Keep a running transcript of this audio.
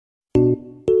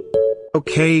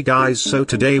Okay guys, so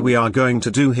today we are going to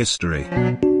do history.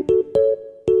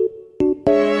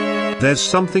 There's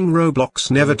something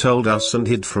Roblox never told us and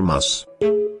hid from us.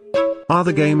 Are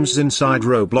the games inside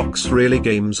Roblox really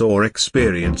games or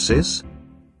experiences?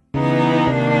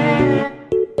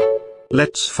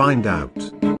 Let's find out.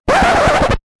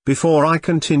 Before I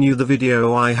continue the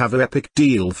video, I have an epic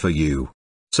deal for you.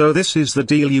 So this is the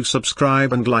deal: you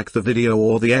subscribe and like the video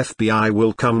or the FBI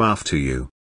will come after you.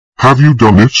 Have you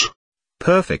done it?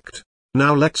 Perfect.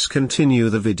 Now let's continue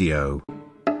the video.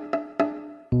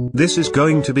 This is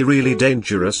going to be really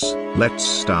dangerous. Let's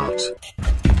start.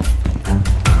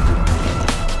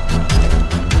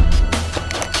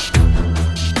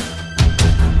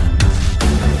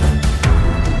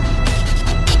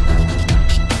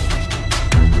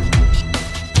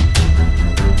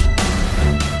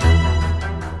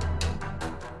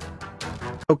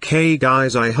 Okay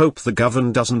guys, I hope the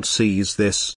government doesn't seize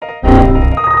this.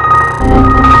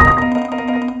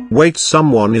 Wait,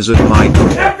 someone is at my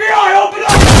door.